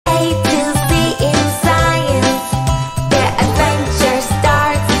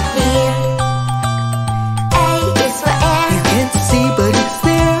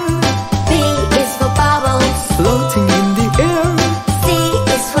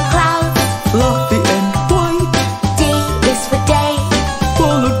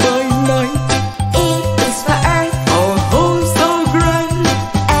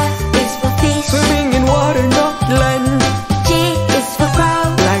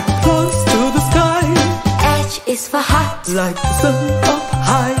like the sun up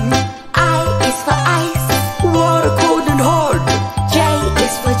high. I is for ice. Water cold and hard. J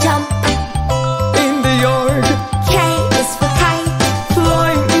is for jump. In the yard. K is for kite.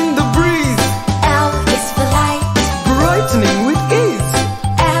 Flying in the breeze. L is for light. Brightening with ease.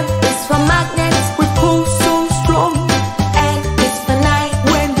 M is for magnet. With pull so strong. N is for night.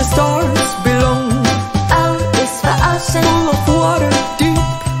 When the stars belong. O is for ocean. Full of water deep.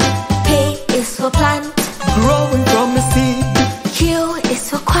 P is for plant. Growing from a seed. Q is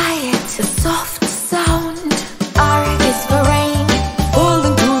for quiet, a soft sound. R is for rain.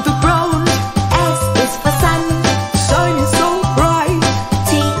 Falling to the ground. S is for sun. Shining so bright.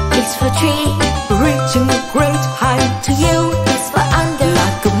 T is for tree. Reaching a great height. U is for under.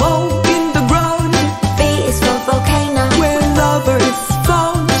 Like a mole in the ground. V is for volcano. Where lover is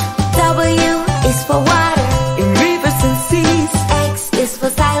found. W is for water. In rivers and seas. X is for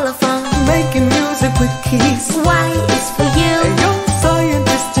xylophone. Making music with keys. Y is for you. A young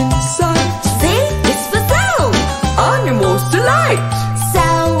scientist inside. Z is for sound. Animals delight. So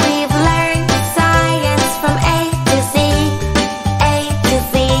we've learned science from A to Z. A to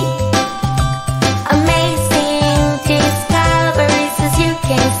Z. Amazing discoveries as you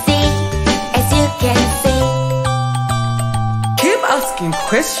can see. As you can see. Keep asking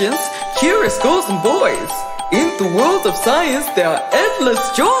questions, curious girls and boys. In the world of science there are endless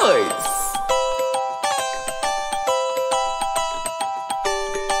joys.